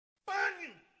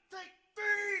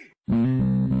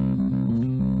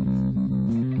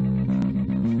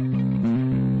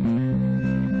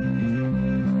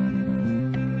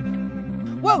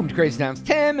to Crazy Towns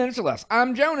 10 minutes or less.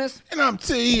 I'm Jonas. And I'm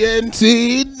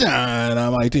TNT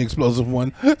Dynamite, the explosive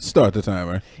one. Start the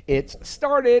timer. It's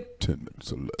started. 10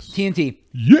 minutes or less. TNT.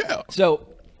 Yeah. So,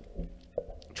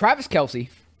 Travis Kelce,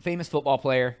 famous football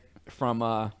player from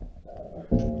the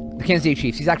Kansas City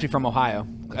Chiefs. He's actually from Ohio.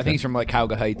 Okay. I think he's from like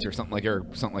Cuyahoga Heights or something like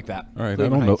that. All right.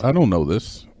 I don't know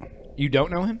this. You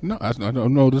don't know him? No, I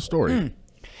don't know the story.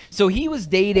 So he was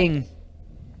dating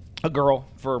a girl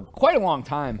for quite a long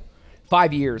time,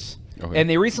 5 years, and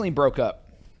they recently broke up.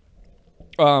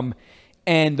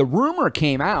 And the rumor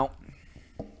came out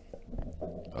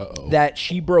that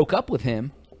she broke up with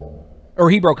him, or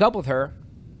he broke up with her,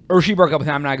 or she broke up with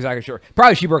him. I'm not exactly sure.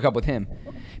 Probably she broke up with him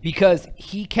because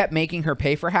he kept making her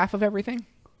pay for half of everything.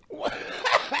 What?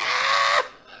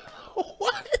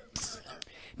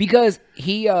 Because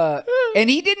he and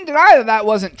he didn't deny that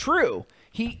wasn't true.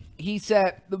 He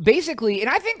said basically, and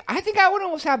I think I would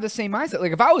almost have the same mindset.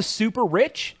 Like if I was super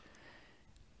rich,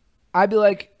 I'd be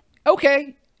like,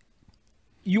 okay,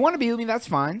 you want to be with me, that's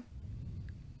fine.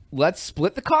 Let's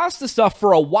split the cost of stuff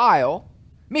for a while,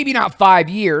 maybe not 5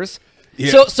 years.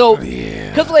 Yeah. So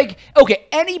because like, okay,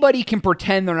 anybody can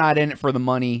pretend they're not in it for the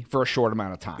money for a short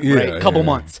amount of time, right? A couple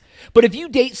months. But if you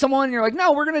date someone and you're like,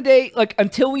 no, we're going to date like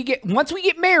once we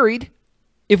get married,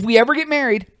 if we ever get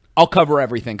married, I'll cover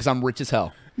everything because I'm rich as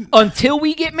hell. Until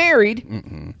we get married.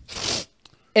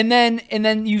 And then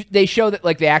they show that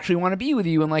like they actually want to be with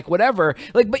you and like whatever.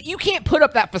 Like, but you can't put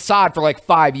up that facade for like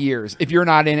 5 years if you're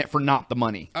not in it for not the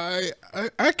money. I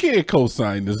can't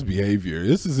co-sign this behavior.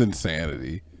 This is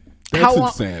insanity. That's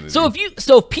insanity.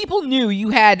 So if people knew you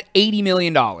had $80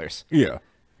 million. Yeah.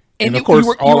 And of course,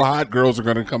 all the hot girls are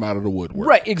going to come out of the woodwork.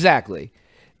 Right, exactly.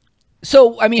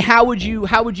 So, I mean, how would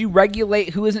you regulate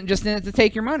who isn't just in it to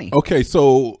take your money? Okay,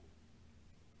 so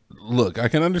look, I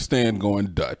can understand going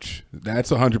Dutch. That's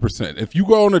 100%. If you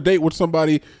go on a date with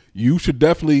somebody, you should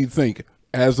definitely think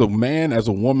as a man, as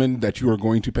a woman, that you are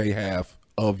going to pay half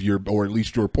of your, or at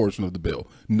least your portion of the bill.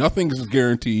 Nothing is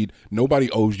guaranteed.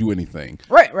 Nobody owes you anything.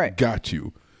 Right. Got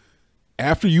you.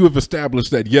 After you have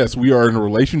established that, yes, we are in a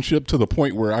relationship to the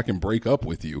point where I can break up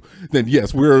with you, then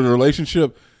yes, we're in a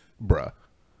relationship. Bruh,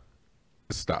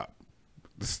 stop.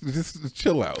 Just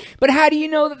chill out. But how do you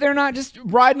know that they're not just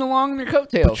riding along in their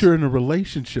coattails? But you're in a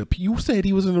relationship. You said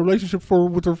he was in a relationship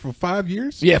with her for 5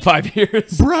 years? Yeah, 5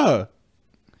 years. Bruh.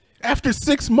 After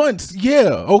 6 months, yeah,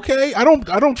 okay. I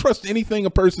don't trust anything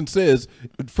a person says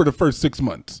for the first 6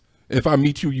 months. If I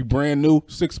meet you brand new,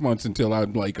 6 months until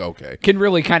I'm like, okay. Can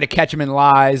really kind of catch them in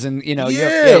lies and, you know.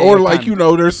 Yeah, or like, you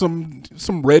know, there's some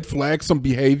red flags, some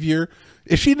behavior.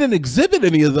 If she didn't exhibit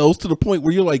any of those to the point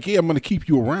where you're like, yeah, I'm going to keep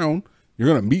you around. You're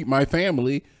going to meet my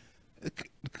family.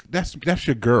 That's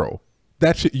your girl.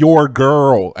 That's your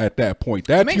girl at that point.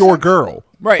 That's your girl.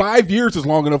 Right. 5 years is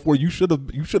long enough where you should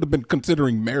have been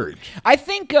considering marriage. I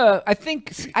think I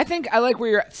like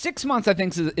where you're at. 6 months I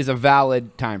think is a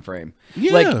valid time frame.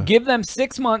 Yeah. Like give them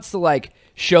 6 months to like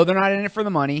show they're not in it for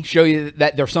the money, show you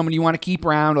that they're someone you want to keep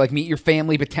around, like meet your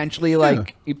family potentially,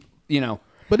 like you know.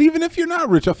 But even if you're not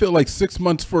rich, I feel like 6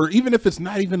 months even if it's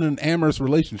not even an amorous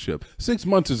relationship, 6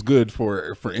 months is good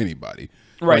for anybody.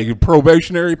 Right. Like a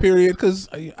probationary period, because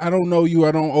I don't know you.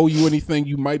 I don't owe you anything.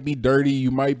 You might be dirty. You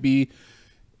might be.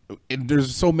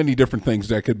 There's so many different things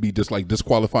that could be just like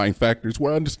disqualifying factors.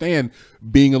 Where I understand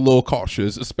being a little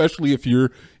cautious, especially if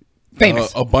you're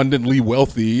famous, abundantly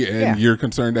wealthy, and you're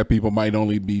concerned that people might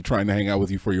only be trying to hang out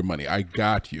with you for your money. I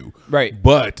got you. Right.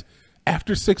 But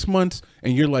after 6 months,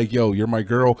 and you're like, yo, you're my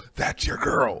girl. That's your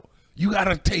girl. You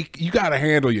gotta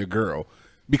handle your girl.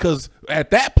 Because at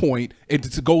that point,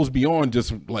 it goes beyond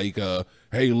just like,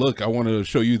 hey, look, I want to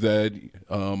show you that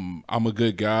I'm a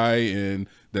good guy and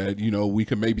that, you know, we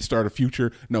can maybe start a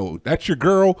future. No, that's your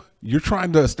girl. You're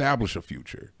trying to establish a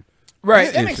future.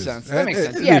 Right. That makes sense. That makes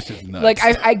sense. Yeah. Like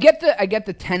I get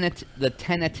the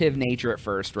tentative nature at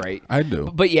first, right? I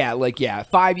do. But yeah, like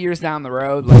 5 years down the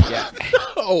road, like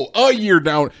oh, a year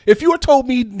down. If you had told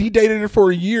me he dated her for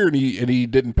a year and he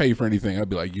didn't pay for anything, I'd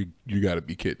be like, you got to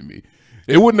be kidding me.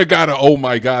 It wouldn't have got a, oh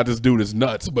my God, this dude is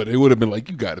nuts, but it would have been like,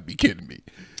 you got to be kidding me.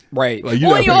 Right. Like,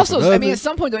 well, you also, I mean, at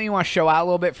some point, don't you want to show out a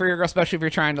little bit for your girl, especially if you're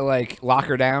trying to like lock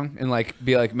her down and like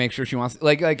be like, make sure she wants,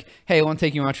 like, hey, I want to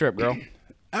take you on a trip, girl.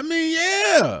 I mean,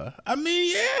 yeah.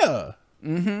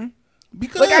 Mm-hmm.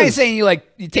 Because like I ain't saying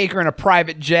you take her in a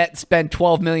private jet, spend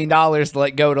 $12 million to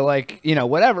like go to like, you know,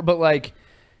 whatever, but like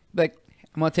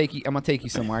I'm gonna take you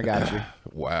somewhere. I got you.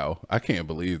 Wow, I can't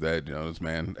believe that, Jonas,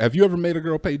 man. Have you ever made a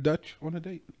girl pay Dutch on a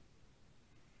date?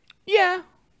 Yeah.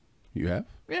 You have?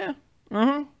 Yeah.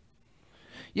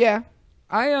 Yeah.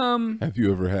 Have you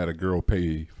ever had a girl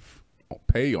pay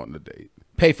on the date?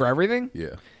 Pay for everything?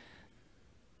 Yeah.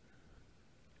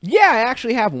 Yeah, I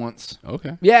actually have once.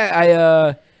 Okay.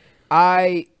 Yeah,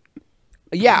 I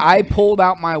pulled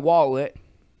out my wallet,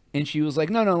 and she was like,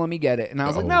 "No, let me get it." And I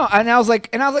was like, "No," and I was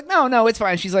like, "No, it's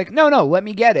fine." She's like, "No, let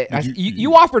me get it."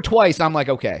 You offer twice. I'm like,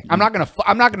 "Okay, I'm not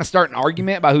gonna start an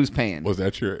argument about who's paying." Was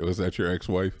that your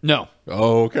ex-wife? No.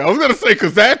 Oh, okay. I was gonna say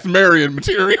because that's marrying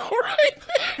material,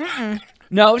 right?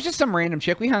 No, it was just some random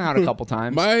chick. We hung out a couple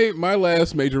times. My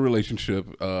last major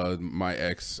relationship, my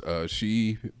ex,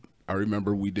 I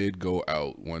remember we did go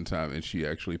out one time, and she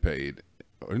actually paid.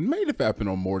 It may have happened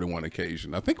on more than one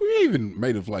occasion. I think we even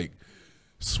may have like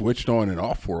switched on and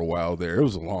off for a while there. It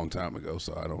was a long time ago,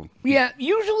 so I don't. Yeah,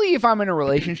 usually if I'm in a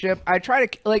relationship, I try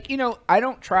to I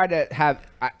don't try to have.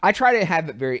 I try to have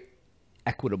it very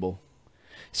equitable.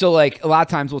 So like a lot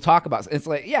of times we'll talk about it's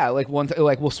like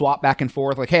we'll swap back and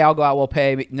forth. Like, hey, I'll go out, we'll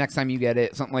pay next time you get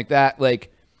it, something like that.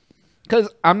 Like, because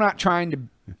I'm not trying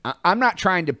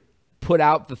to put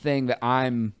out the thing that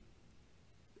I'm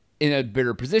in a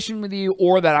better position with you,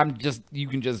 or that you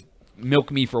can just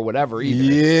milk me for whatever either.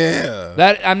 Yeah.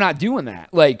 That I'm not doing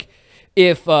that. Like,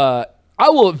 if I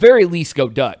will at very least go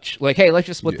Dutch. Like, hey, let's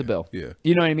just split the bill. Yeah.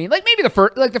 You know what I mean? Like maybe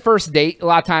the first date, a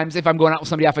lot of times if I'm going out with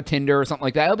somebody off of Tinder or something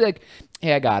like that, I'll be like,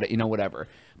 hey, I got it, whatever.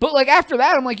 But like after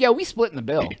that, I'm like, yeah, we splitting the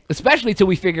bill. Especially till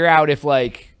we figure out if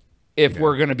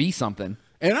we're gonna be something.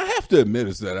 And I have to admit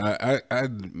is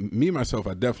that me myself,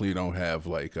 I definitely don't have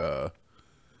like a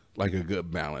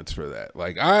good balance for that.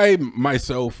 Like I'm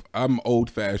old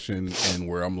fashioned and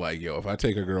where I'm like, yo, if I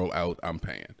take a girl out, I'm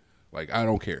paying. Like I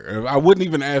don't care. I wouldn't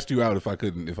even ask you out if I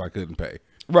couldn't pay.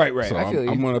 Right. So I feel you.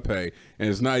 I'm gonna pay, and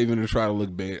it's not even to try to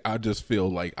look bad. I just feel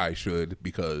like I should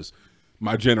because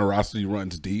my generosity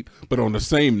runs deep. But on the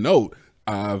same note,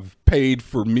 I've paid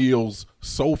for meals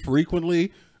so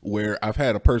frequently where I've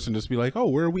had a person just be like, "Oh,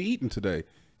 where are we eating today?"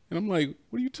 And I'm like,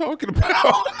 "What are you talking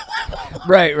about?"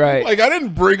 Right. Like I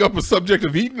didn't bring up a subject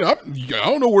of eating. I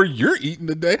don't know where you're eating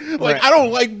today. Like right. I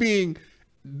don't like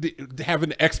having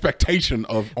the expectation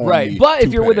of on right. me But if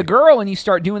to you're pay. with a girl and you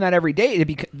start doing that every day,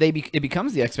 it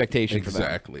becomes the expectation.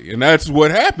 Exactly. For them. And that's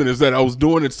what happened is that I was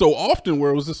doing it so often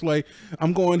where it was just like,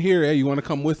 I'm going here. Hey, you want to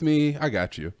come with me? I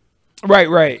got you.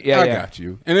 Right. Yeah, I got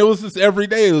you. And it was just every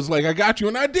day. It was like, I got you.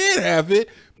 And I did have it.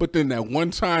 But then that one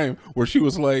time where she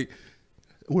was like,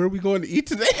 where are we going to eat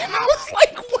today? And I was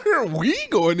like, where are we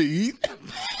going to eat?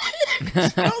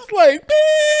 I was like,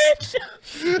 bitch.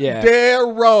 Yeah.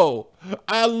 Darrow.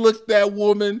 I looked that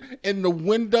woman in the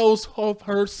windows of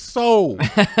her soul.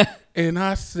 And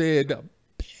I said,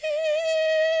 bitch.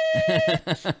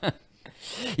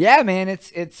 Yeah, man.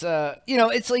 It's it's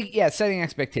like, yeah, setting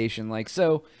expectation. Like,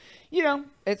 so, I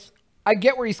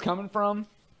get where he's coming from.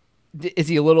 Is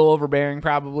he a little overbearing?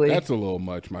 Probably. That's a little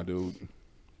much, my dude.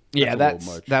 Yeah,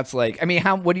 that's like, I mean,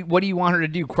 what do you want her to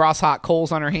do? Cross hot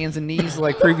coals on her hands and knees,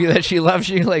 like prove you that she loves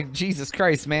you? Like, Jesus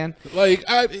Christ, man. Like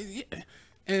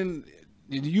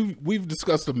we've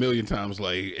discussed a million times,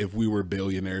 like if we were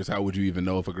billionaires, how would you even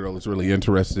know if a girl is really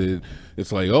interested?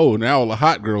 It's like, oh, now the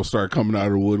hot girls start coming out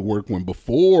of the woodwork when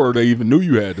before they even knew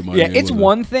you had the money. Yeah, it's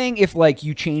one thing if like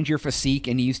you change your physique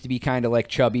and you used to be kind of like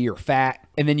chubby or fat,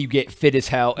 and then you get fit as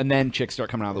hell, and then chicks start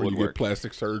coming out of the woodwork. You get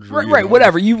plastic surgery. Right,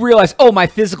 whatever. You realize, oh, my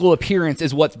physical appearance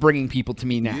is what's bringing people to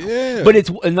me now. Yeah. But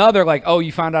it's another like, oh,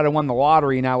 you found out I won the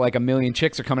lottery, now like a million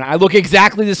chicks are coming out. I look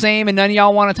exactly the same, and none of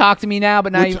y'all want to talk to me now,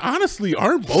 but now Which, honestly,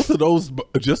 aren't both of those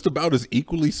just about as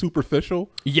equally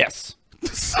superficial? Yes.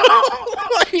 So,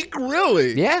 like,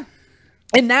 really? Yeah.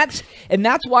 And that's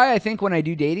why I think when I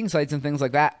do dating sites and things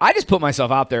like that, I just put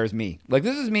myself out there as me. Like,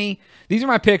 this is me. These are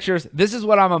my pictures. This is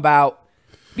what I'm about.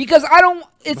 Because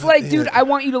it's like, dude, I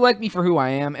want you to like me for who I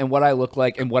am and what I look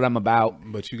like and what I'm about.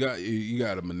 But you got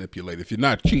to manipulate. If you're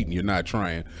not cheating, you're not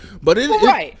trying. But it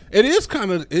is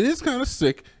kind of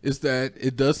sick. Is that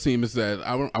it does seem is that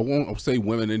I won't say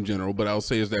women in general, but I'll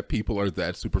say is that people are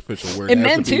that superficial. Where and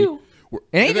men too.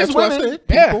 It ain't just women.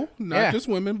 People, not just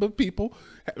women, but people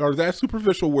are that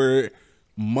superficial where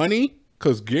money.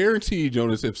 Because guaranteed,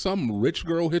 Jonas, if some rich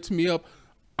girl hits me up,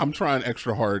 I'm trying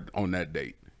extra hard on that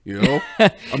date. You know,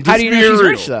 I'm just how do you know she's real.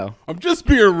 rich though? I'm just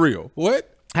being real.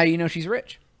 What? How do you know she's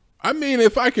rich? I mean,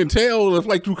 if I can tell, if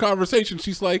like through conversation,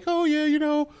 she's like, "Oh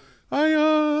yeah,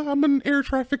 I'm an air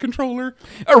traffic controller."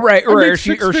 Right. Or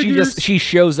she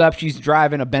shows up. She's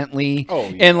driving a Bentley. Oh,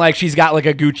 yeah. And like she's got like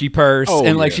a Gucci purse,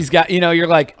 and like she's got you're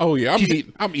like, oh yeah,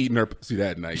 I'm eating her pussy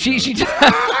that night. She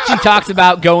talks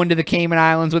about going to the Cayman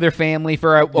Islands with her family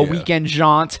for a weekend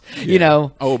jaunt. Yeah.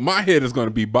 Oh, my head is going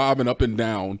to be bobbing up and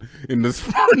down in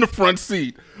the front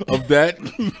seat of that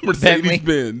Mercedes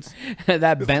Benz.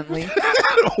 That Bentley.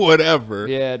 whatever.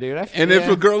 Yeah, dude. And if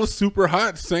a girl is super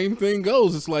hot, same thing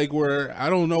goes. It's like where I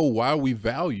don't know why we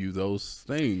value those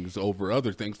things over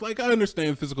other things. Like I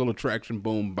understand physical attraction,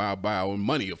 boom, bow, bow, and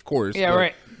money, of course. Yeah,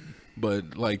 right.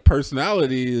 But like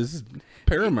personality is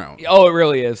paramount. Oh, it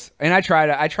really is. And I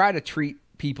try to treat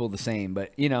people the same,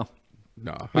 but you know,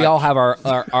 we all have our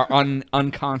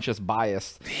unconscious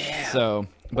bias. Yeah. So,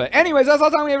 but anyways, that's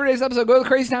all the time we have for today's episode. Go to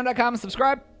crazytown.com and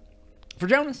subscribe. For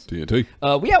Jonas,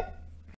 TNT. We out.